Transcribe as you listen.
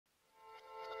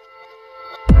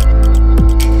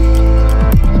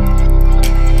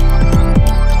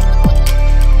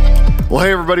Well,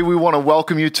 hey, everybody, we want to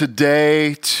welcome you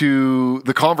today to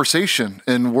the conversation,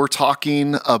 and we're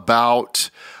talking about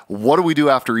what do we do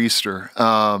after Easter?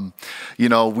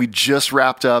 We just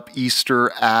wrapped up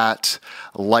Easter at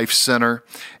Life Center,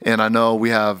 and I know we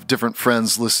have different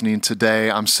friends listening today.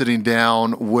 I'm sitting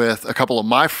down with a couple of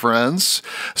my friends.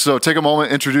 So take a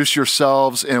moment, introduce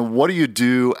yourselves, and what do you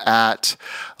do at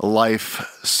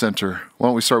Life Center? Why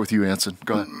don't we start with you, Anson?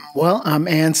 Go ahead. Well, I'm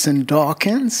Anson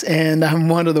Dawkins, and I'm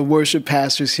one of the worship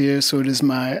pastors here, so it is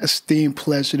my esteemed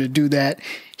pleasure to do that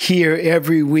here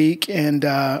every week. And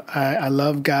I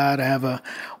love God. I have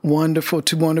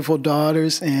two wonderful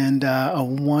daughters and a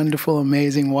wonderful,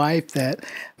 amazing wife that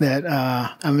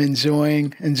I'm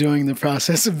enjoying the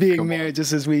process of being married,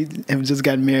 just as we have just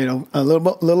gotten married a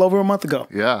little over a month ago.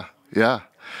 Yeah.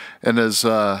 And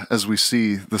as we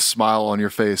see, the smile on your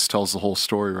face tells the whole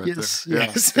story right there.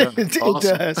 Yes, Yeah. it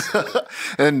Awesome. does.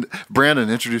 And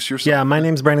Brandon, introduce yourself. Yeah, my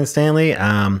name's Brandon Stanley.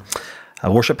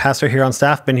 A worship pastor here on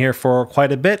staff. Been here for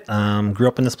quite a bit. Grew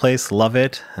up in this place. Love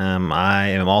it. I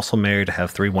am also married. I have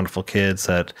 3 wonderful kids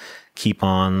that keep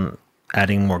on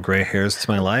adding more gray hairs to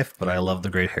my life, but I love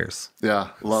the gray hairs. Yeah,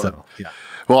 love it. Yeah.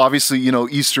 Well, obviously,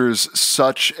 Easter is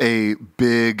such a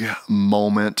big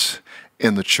moment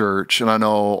in the church. And I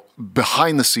know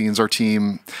behind the scenes, our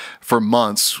team, for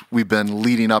months, we've been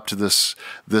leading up to this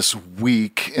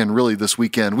week and really this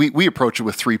weekend. We approach it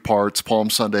with 3 parts: Palm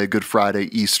Sunday, Good Friday,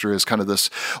 Easter is kind of this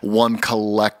one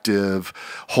collective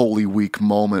Holy Week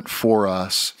moment for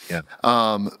us. Yeah.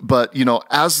 But,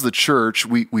 as the church,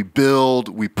 we build,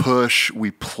 we push,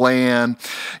 we plan,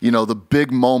 the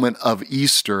big moment of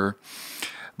Easter.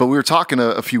 But we were talking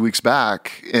a few weeks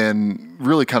back and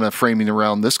really kind of framing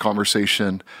around this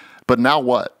conversation, but now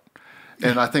what?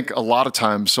 And I think a lot of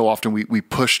times, so often we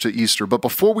push to Easter. But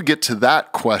before we get to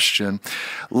that question,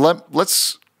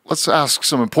 let's ask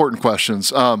some important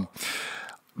questions.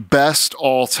 Best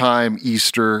all-time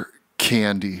Easter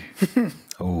candy.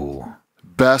 Oh.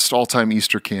 Best all-time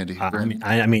Easter candy.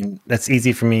 I mean, that's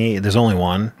easy for me. There's only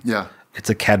one. Yeah. It's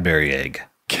a Cadbury egg.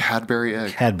 Cadbury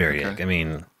egg. Cadbury egg. I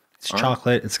mean, it's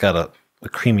chocolate. It's got a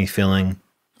creamy filling.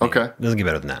 Okay. It doesn't get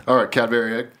better than that. All right,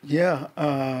 Cadbury egg.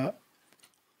 Yeah,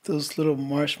 those little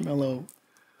marshmallow.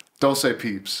 Don't say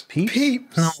Peeps.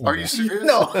 Peeps. No. Are you serious?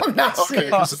 No, I'm not Okay,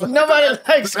 serious. 'cause Nobody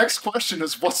likes the next question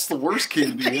is, what's the worst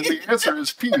candy? And the answer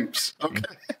is Peeps. Okay.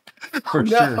 For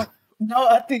sure. No,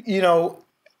 I think,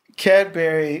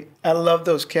 Cadbury, I love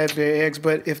those Cadbury eggs,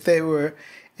 but if they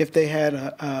had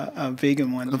a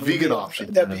vegan one. A vegan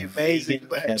option. That'd be amazing.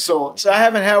 So I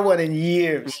haven't had one in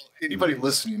years. anybody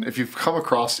listening, if you've come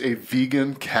across a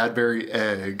vegan Cadbury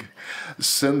egg,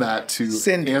 send that to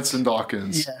Anson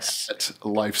Dawkins at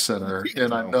Life Center.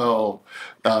 And I know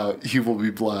he will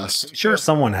be blessed. I'm sure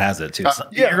someone has it too.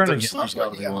 You're going gonna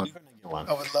to get one.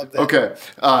 I would love that.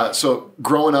 Okay, so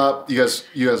growing up, you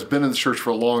guys been in the church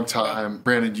for a long time.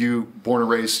 Brandon, you born and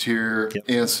raised here. Yep.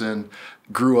 Anson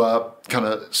grew up kind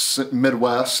of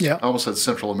Midwest. Yeah. I almost said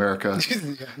Central America,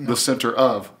 No. the center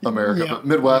of America, Yeah. but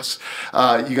Midwest.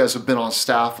 You guys have been on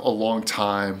staff a long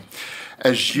time.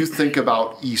 As you think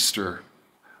about Easter,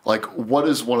 like, what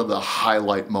is one of the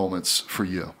highlight moments for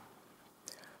you?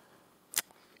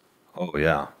 Oh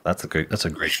yeah, that's a great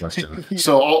question.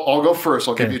 So I'll go first.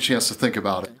 I'll give you a chance to think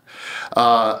about it.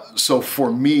 So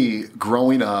for me,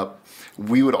 growing up,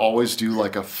 we would always do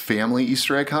like a family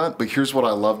Easter egg hunt. But here's what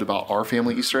I loved about our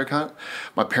family Easter egg hunt.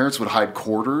 My parents would hide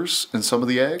quarters in some of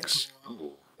the eggs.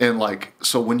 And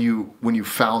so when you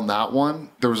found that one,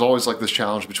 there was always like this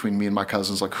challenge between me and my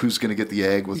cousins, like who's going to get the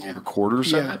egg with all the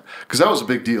quarters in it? Because that was a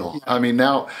big deal. I mean,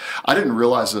 now I didn't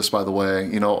realize this, by the way.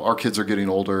 Our kids are getting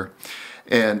older.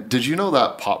 And did you know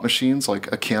that pop machines,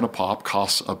 like a can of pop,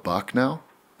 costs $1 now?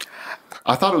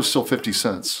 I thought it was still 50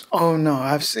 cents. Oh no,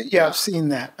 I've seen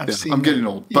that. I'm getting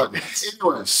old. But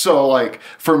anyways, so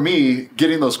for me,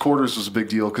 getting those quarters was a big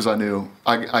deal because I knew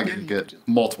I could get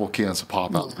multiple cans of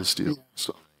pop out of this deal.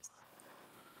 So.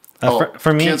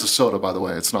 For me, cans of soda, by the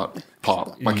way, it's not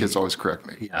pop. My kids always correct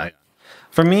me. Yeah.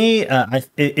 For me,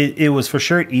 it was for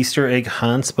sure Easter egg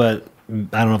hunts, but I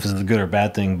don't know if this is a good or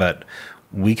bad thing, but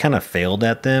we kind of failed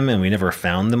at them and we never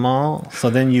found them all. So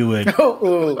then you would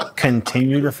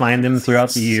continue to find them throughout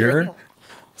the year.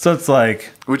 So it's like,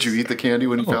 would you eat the candy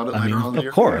when you found it later on in the year?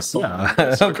 Of course,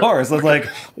 yeah, of course.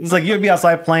 It's like you'd be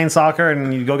outside playing soccer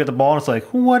and you go get the ball and it's like,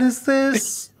 what is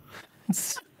this?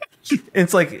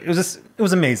 It's like it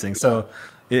was amazing. So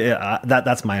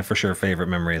that's my for sure favorite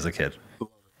memory as a kid.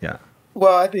 Yeah.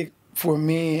 Well, I think for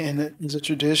me, and as a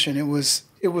tradition, it was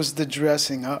the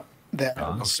dressing up. that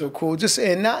was so cool. Just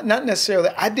and not necessarily.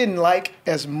 I didn't like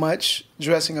as much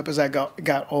dressing up as I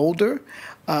got older,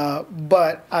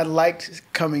 but I liked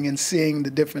coming and seeing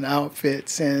the different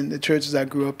outfits. And the churches I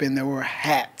grew up in, there were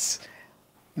hats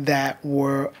that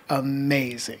were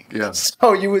amazing. Yeah.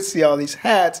 So you would see all these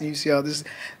hats, and you see all this,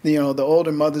 the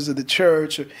older mothers of the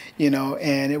church, and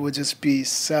it would just be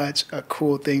such a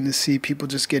cool thing to see people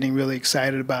just getting really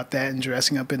excited about that and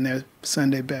dressing up in their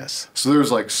Sunday best. So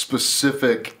there's like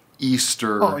specific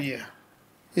Easter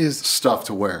stuff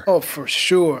to wear. Oh, for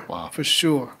sure. Wow. For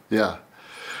sure. Yeah.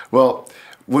 Well,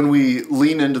 when we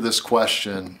lean into this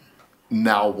question,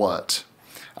 now what?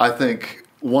 I think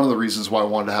one of the reasons why I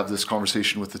wanted to have this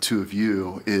conversation with the two of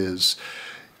you is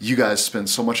you guys spend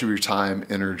so much of your time,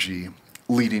 energy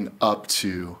leading up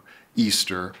to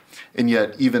Easter. And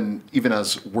yet, even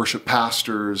as worship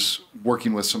pastors,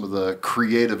 working with some of the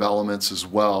creative elements as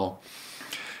well,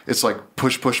 it's like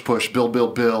push, push, push, build,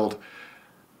 build, build.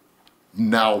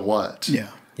 Now what? Yeah.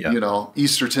 Yeah.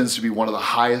 Easter tends to be one of the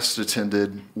highest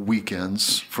attended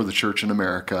weekends for the church in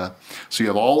America. So you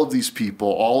have all of these people,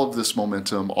 all of this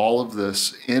momentum, all of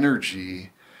this energy.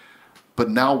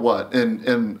 But now what?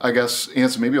 And I guess,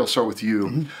 Anson, maybe I'll start with you.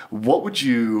 Mm-hmm. What would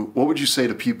you say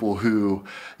to people who,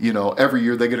 every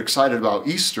year they get excited about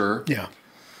Easter,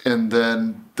 and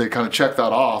then they kind of check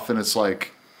that off, and it's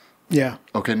like,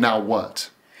 okay, now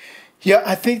what? Yeah,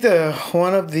 I think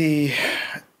one of the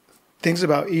things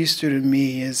about Easter to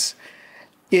me is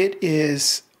it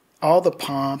is all the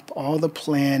pomp, all the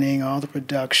planning, all the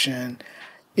production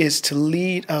is to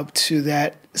lead up to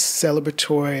that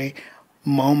celebratory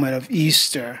moment of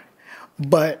Easter.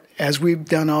 But as we've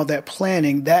done all that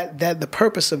planning, that the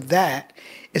purpose of that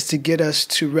is to get us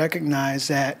to recognize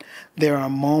that there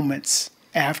are moments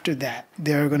after that.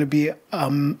 There are going to be a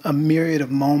myriad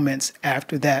of moments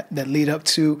after that lead up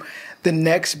to the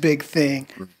next big thing.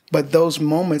 But those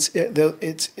moments,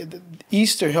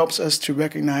 Easter helps us to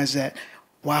recognize that,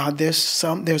 wow, there's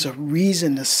a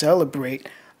reason to celebrate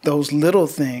those little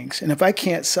things. And if I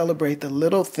can't celebrate the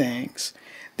little things,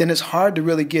 then it's hard to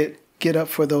really get up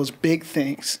for those big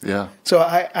things. Yeah. So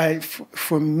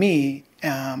for me,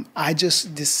 I've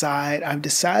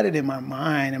decided in my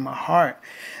mind and my heart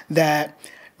that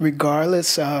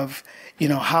regardless of,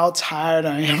 how tired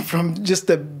I am from just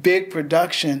the big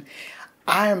production,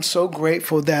 I am so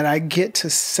grateful that I get to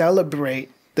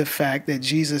celebrate the fact that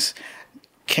Jesus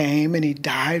came and he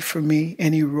died for me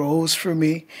and he rose for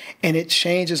me, and it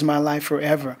changes my life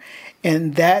forever.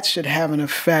 And that should have an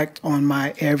effect on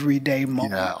my everyday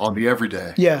moment. Yeah, on the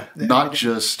everyday. Yeah. Not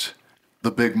just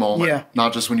the big moment. Yeah.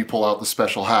 Not just when you pull out the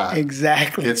special hat.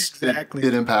 Exactly.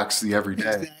 It impacts the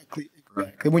everyday. Exactly.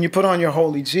 Right. When you put on your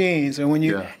holy jeans, and when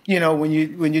you're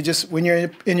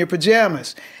in your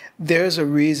pajamas, there's a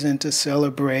reason to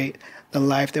celebrate the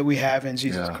life that we have in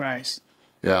Jesus Christ.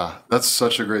 Yeah, that's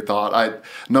such a great thought. A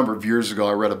number of years ago,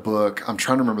 I read a book. I'm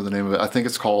trying to remember the name of it. I think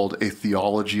it's called A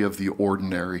Theology of the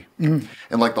Ordinary. Mm.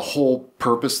 And like the whole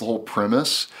purpose, the whole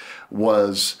premise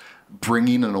was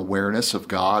bringing an awareness of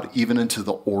God even into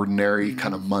the ordinary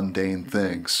kind of mundane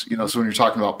things. So when you're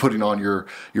talking about putting on your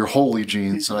holy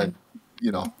jeans, and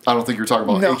I don't think you're talking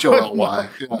about HOLY.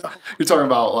 No. You're talking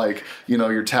about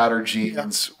your tattered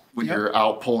jeans when you're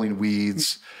out pulling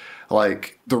weeds.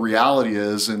 Like the reality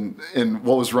is, and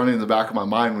what was running in the back of my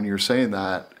mind when you were saying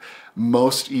that,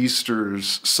 most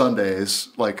Easter's Sundays,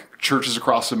 like churches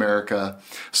across America,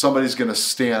 somebody's going to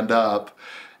stand up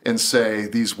and say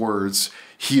these words,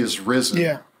 "He is risen."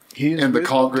 Yeah. And the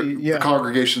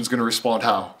congregation's going to respond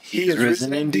how? He is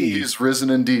risen indeed. He is risen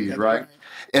indeed, right?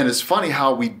 And it's funny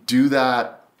how we do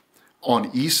that on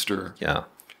Easter. Yeah.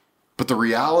 But the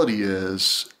reality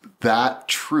is that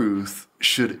truth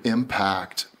should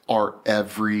impact our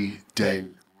everyday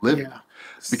living. Yeah.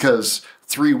 Because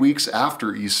 3 weeks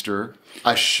after Easter,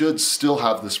 I should still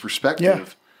have this perspective. Yeah.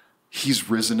 He's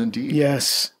risen indeed.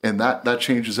 Yes. And that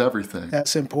changes everything.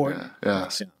 That's important. Yeah.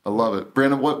 I love it.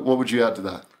 Brandon, what would you add to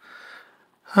that?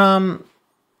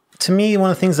 To me, one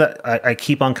of the things that I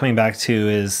keep on coming back to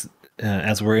is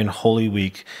as we're in Holy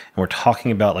Week and we're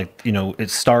talking about it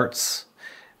starts,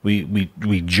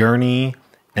 we journey,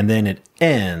 and then it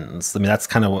ends. I mean, I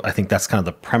think that's kind of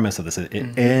the premise of this.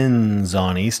 It ends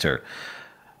on Easter.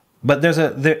 But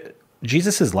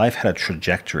Jesus' life had a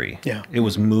trajectory. Yeah. It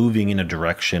was moving in a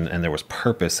direction, and there was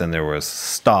purpose, and there was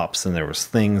stops, and there was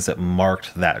things that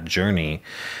marked that journey.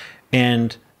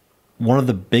 And one of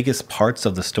the biggest parts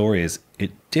of the story is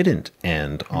it didn't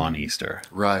end on Easter.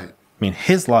 Right. I mean,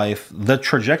 his life, the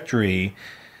trajectory,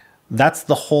 that's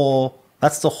the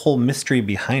whole mystery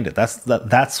behind it.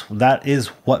 That is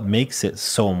what makes it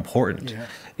so important. Yeah.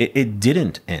 It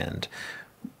didn't end.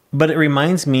 But it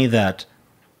reminds me that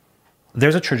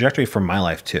there's a trajectory for my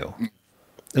life too.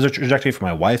 There's a trajectory for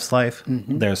my wife's life.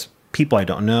 There's people I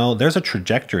don't know. There's a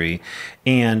trajectory,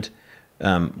 and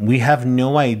we have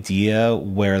no idea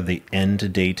where the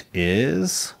end date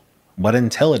is, but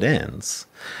until it ends,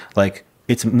 like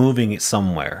it's moving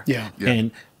somewhere. Yeah.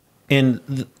 And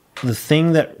the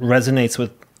thing that resonates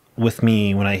with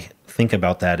me when I think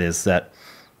about that is that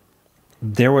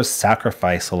there was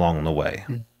sacrifice along the way.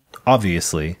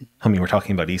 Obviously, I mean, we're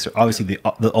talking about Easter, obviously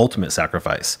the ultimate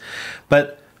sacrifice,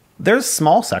 but there's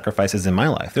small sacrifices in my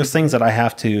life. There's things that I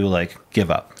have to like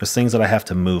give up. There's things that I have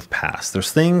to move past.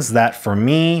 There's things that for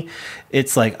me,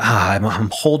 it's like, I'm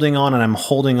holding on and I'm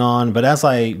holding on. But as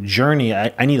I journey,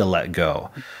 I need to let go.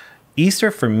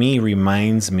 Easter for me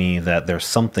reminds me that there's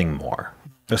something more.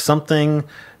 There's something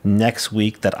next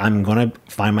week that I'm going to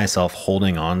find myself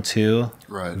holding on to,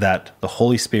 that the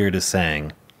Holy Spirit is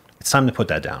saying, it's time to put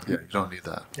that down. Yeah, you don't need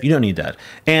that. You don't need that.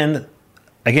 And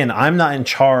again, I'm not in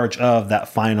charge of that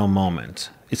final moment.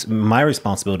 It's my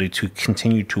responsibility to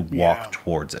continue to walk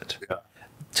towards it. Yeah.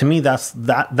 To me, that's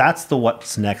the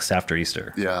what's next after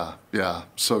Easter. Yeah,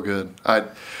 so good. I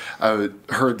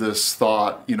heard this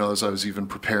thought, as I was even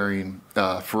preparing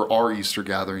for our Easter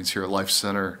gatherings here at Life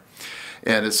Center,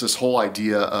 and it's this whole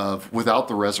idea of without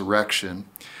the resurrection,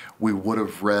 we would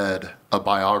have read a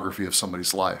biography of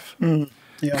somebody's life.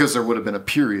 Because there would have been a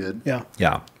period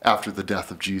after the death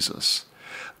of Jesus.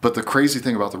 But the crazy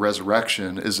thing about the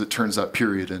resurrection is it turns that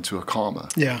period into a comma.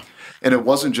 Yeah. And it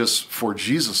wasn't just for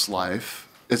Jesus' life.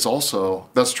 It's also,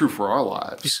 that's true for our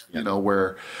lives,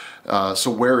 where, so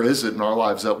where is it in our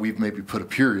lives that we've maybe put a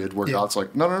period where God's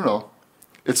like, no,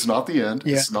 it's not the end.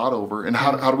 It's not over. And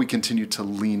how do we continue to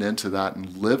lean into that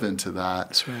and live into that?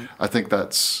 That's right. I think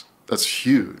that's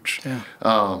huge.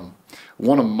 Yeah.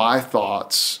 One of my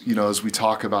thoughts, as we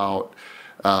talk about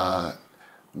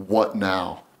what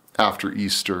now after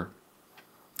Easter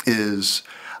is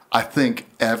I think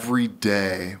every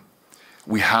day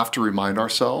we have to remind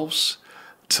ourselves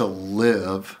to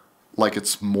live like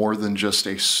it's more than just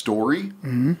a story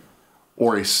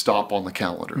or a stop on the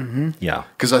calendar. Yeah.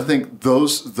 Because I think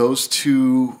those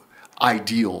two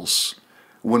ideals,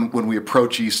 when we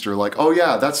approach Easter, like, oh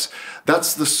yeah,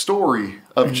 that's the story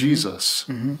of Jesus.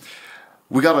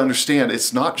 We got to understand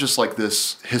it's not just like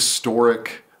this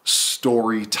historic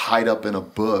story tied up in a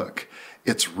book.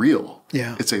 It's real.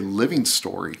 Yeah. It's a living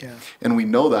story. Yeah. And we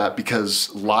know that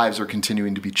because lives are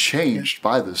continuing to be changed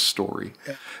by this story.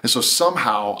 Yeah. And so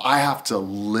somehow I have to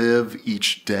live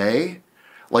each day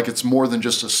like it's more than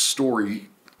just a story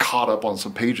caught up on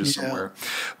some pages somewhere.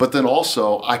 But then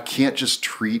also I can't just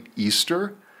treat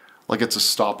Easter like it's a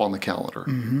stop on the calendar.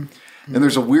 And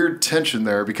there's a weird tension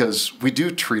there because we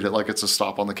do treat it like it's a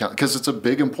stop on the calendar because it's a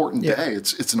big, important day.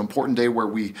 It's an important day where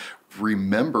we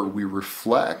remember, we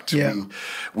reflect,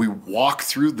 we walk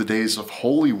through the days of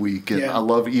Holy Week. And I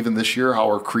love even this year how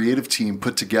our creative team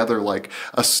put together like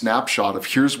a snapshot of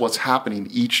here's what's happening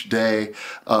each day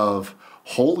of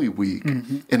Holy Week.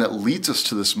 And it leads us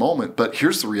to this moment. But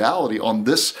here's the reality on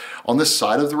this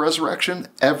side of the resurrection,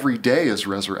 every day is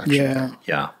resurrection day.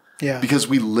 Yeah. Because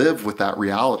we live with that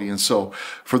reality. And so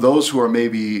for those who are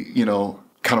maybe,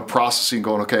 kind of processing,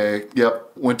 going, okay,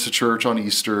 went to church on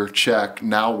Easter, check,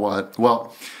 now what?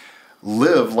 Well,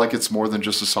 live like it's more than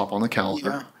just a stop on the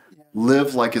calendar.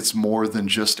 Live like it's more than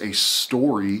just a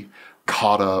story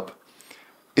caught up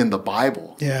in the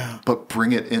Bible. But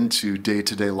bring it into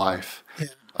day-to-day life.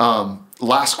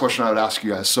 Last question I would ask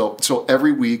you guys. So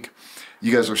every week,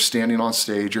 you guys are standing on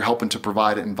stage. You're helping to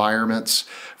provide environments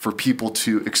for people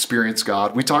to experience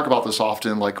God. We talk about this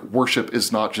often, like worship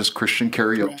is not just Christian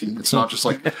karaoke. It's not just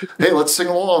like, hey, let's sing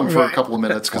along for a couple of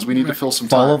minutes because we need to fill some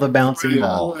time. Follow the bouncing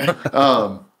ball.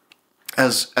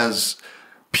 As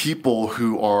people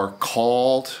who are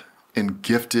called and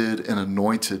gifted and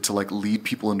anointed to like lead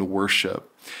people into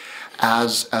worship,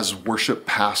 as worship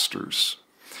pastors,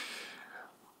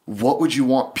 what would you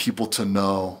want people to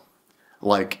know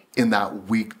like in that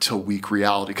week to week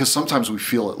reality? Because sometimes we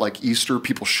feel it like Easter,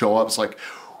 people show up, it's like,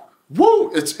 whoa,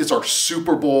 it's our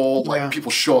Super Bowl, like people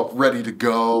show up ready to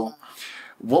go.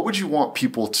 What would you want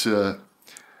people to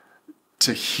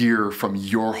hear from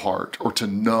your heart or to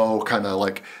know, kind of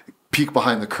like peek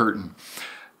behind the curtain?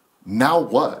 Now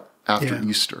what after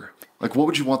Easter? Like what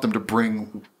would you want them to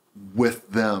bring with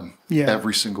them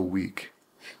every single week?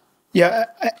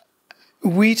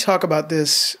 We talk about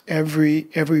this every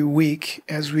week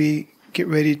as we get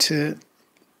ready to,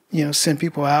 send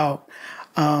people out.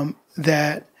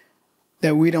 That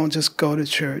we don't just go to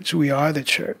church; we are the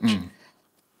church.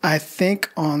 I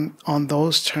think on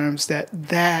those terms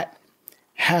that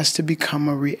has to become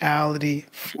a reality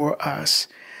for us.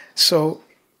 So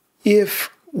if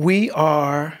we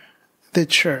are the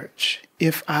church,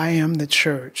 if I am the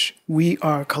church, we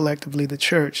are collectively the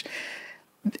church,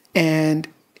 and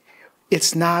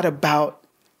it's not about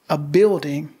a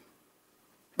building,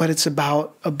 but it's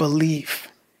about a belief.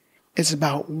 It's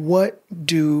about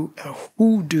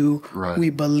who do we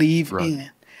believe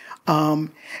in.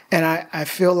 And I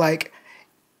feel like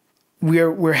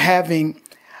we're having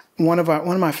one of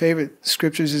my favorite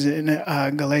scriptures is in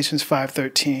Galatians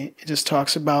 5:13. It just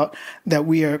talks about that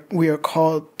we are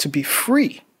called to be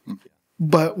free,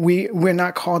 but we're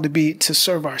not called to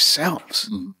serve ourselves,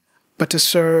 but to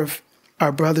serve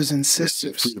our brothers and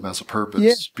sisters. Freedom has a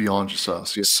purpose beyond just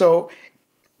us. Yeah. So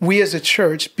we as a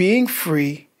church being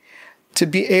free to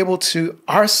be able to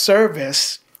our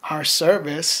service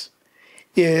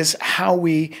is how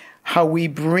we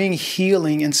bring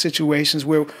healing in situations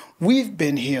where we've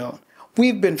been healed,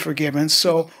 we've been forgiven,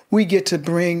 so we get to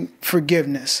bring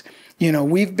forgiveness.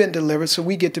 We've been delivered, so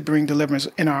we get to bring deliverance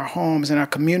in our homes, in our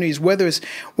communities, whether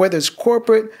it's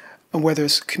corporate, whether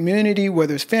it's community,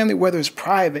 whether it's family, whether it's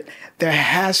private. There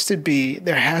has to be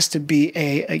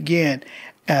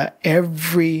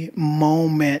every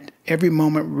moment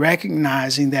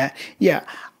recognizing that,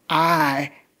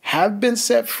 I have been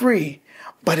set free,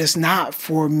 but it's not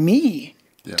for me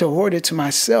to hoard it to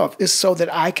myself. It's so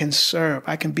that I can serve,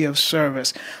 I can be of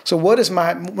service. So one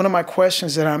of my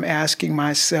questions that I'm asking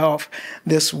myself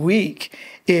this week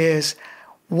is,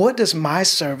 what does my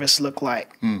service look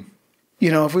like?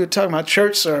 If we were talking about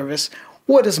church service,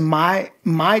 what does me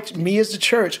as the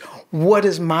church, what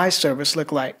does my service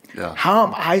look like? Yeah. How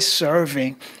am I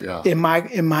serving in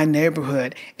my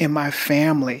neighborhood, in my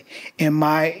family, in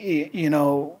my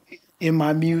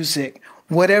music,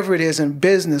 whatever it is, in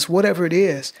business, whatever it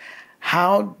is?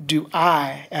 How do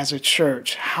I, as a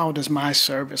church, how does my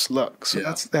service look? So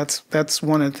that's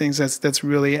one of the things that's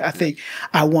really, I think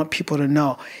I want people to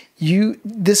know.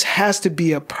 This has to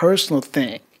be a personal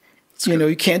thing.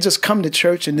 You can't just come to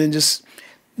church and then just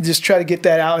try to get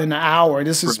that out in an hour.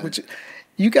 This is what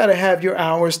you got to have your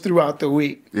hours throughout the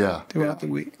week. Yeah. Throughout the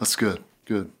week. That's good.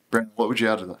 Good. Brandon, what would you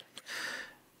add to that?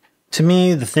 To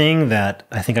me, the thing that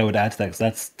I think I would add to that,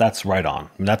 'cause that's right on.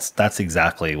 That's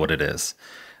exactly what it is.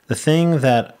 The thing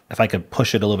that, if I could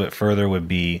push it a little bit further, would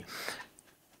be,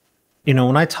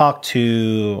 when I talk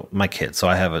to my kids, so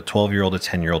I have a 12-year-old, a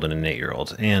 10-year-old, and an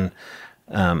 8-year-old, and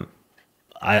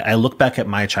I look back at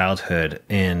my childhood,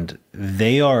 and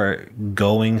they are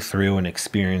going through and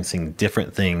experiencing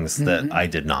different things that I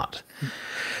did not.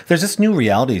 There's just new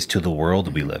realities to the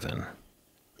world we live in.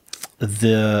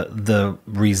 The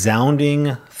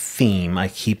resounding theme I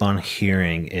keep on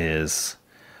hearing is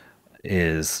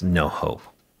no hope.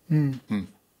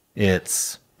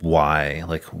 It's why,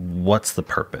 like, what's the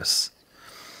purpose?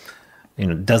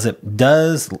 Does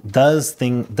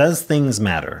things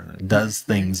matter? Does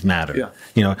things matter?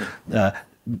 Yeah.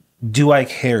 Do I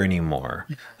care anymore?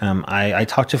 I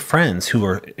talk to friends who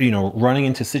are, running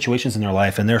into situations in their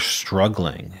life and they're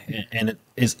struggling, and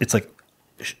it's like,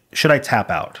 should I tap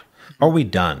out? Are we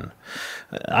done?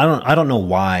 I don't know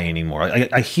why anymore.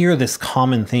 I hear this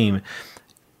common theme.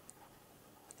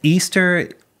 Easter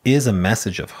is a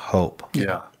message of hope.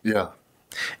 Yeah. Yeah.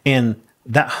 And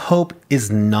that hope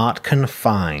is not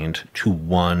confined to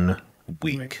 1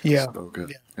 week. Yeah. So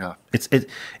good. Yeah. It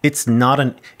is not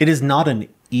an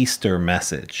Easter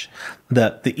message.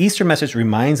 The Easter message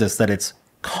reminds us that it's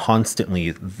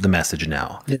constantly the message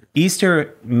now. Yeah.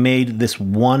 Easter made this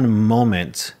one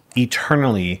moment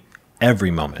eternally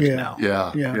every moment now.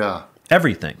 Yeah. Yeah. Yeah.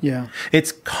 Everything. Yeah.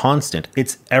 It's constant.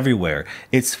 It's everywhere.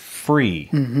 It's free.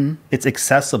 It's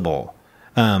accessible.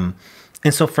 And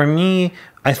so for me,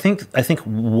 I think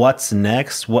what's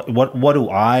next, what do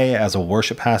I, as a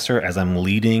worship pastor, as I'm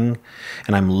leading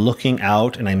and I'm looking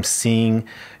out and I'm seeing,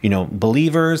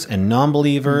 believers and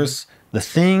non-believers, the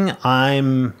thing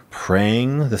I'm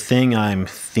praying, the thing I'm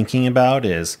thinking about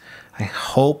is, I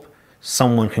hope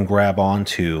someone can grab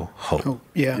onto hope. Oh,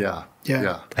 yeah. Yeah. Yeah.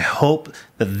 Yeah. I hope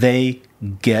that they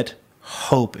get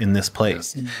hope in this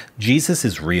place. Yes. Jesus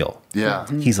is real. Yeah.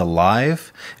 He's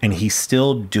alive and he's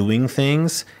still doing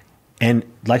things. And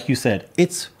like you said,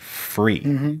 it's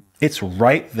free. It's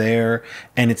right there.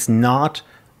 And it's not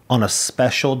on a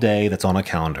special day that's on a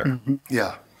calendar.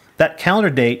 Yeah. That calendar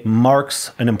date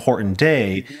marks an important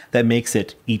day that makes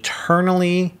it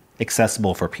eternally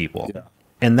accessible for people. Yeah.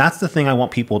 And that's the thing I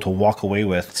want people to walk away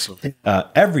with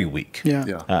every week.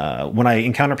 Yeah. When I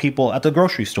encounter people at the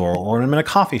grocery store, or when I'm in a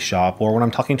coffee shop, or when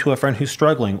I'm talking to a friend who's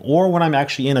struggling, or when I'm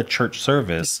actually in a church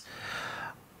service,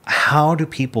 how do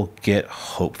people get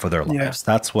hope for their lives?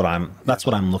 That's what I'm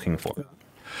looking for.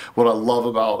 What I love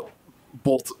about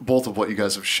both of what you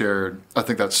guys have shared, I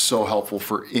think that's so helpful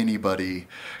for anybody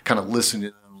kind of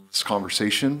listening to this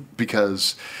conversation,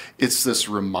 because it's this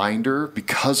reminder,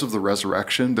 because of the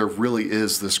resurrection, there really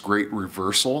is this great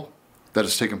reversal that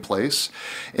has taken place.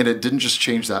 And it didn't just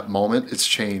change that moment, it's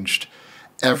changed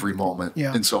every moment.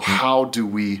 Yeah. And so how do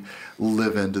we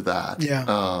live into that?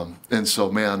 Yeah. And so,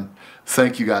 man,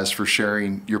 thank you guys for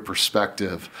sharing your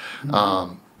perspective.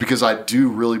 Because I do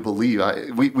really believe,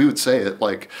 we would say it,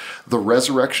 like the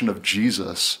resurrection of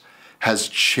Jesus has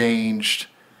changed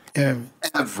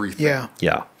everything. Yeah.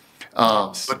 Yeah.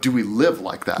 But do we live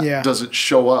like that? Yeah. Does it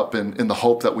show up in the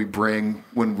hope that we bring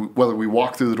whether we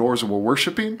walk through the doors and we're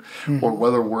worshiping, or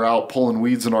whether we're out pulling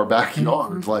weeds in our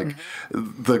backyard? Like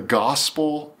the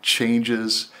gospel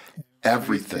changes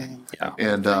everything. Yeah.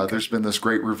 And there's been this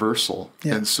great reversal.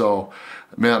 Yeah. And so,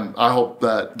 man, I hope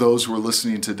that those who are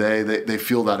listening today, they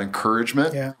feel that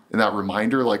encouragement and that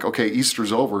reminder, like, okay,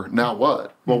 Easter's over. Now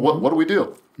what? Well, what do we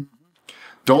do?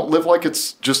 Don't live like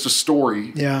it's just a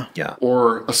story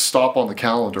or a stop on the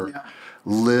calendar. Yeah.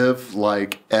 Live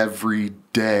like every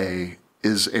day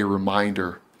is a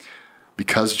reminder,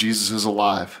 because Jesus is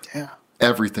alive. Yeah.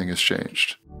 Everything has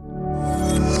changed.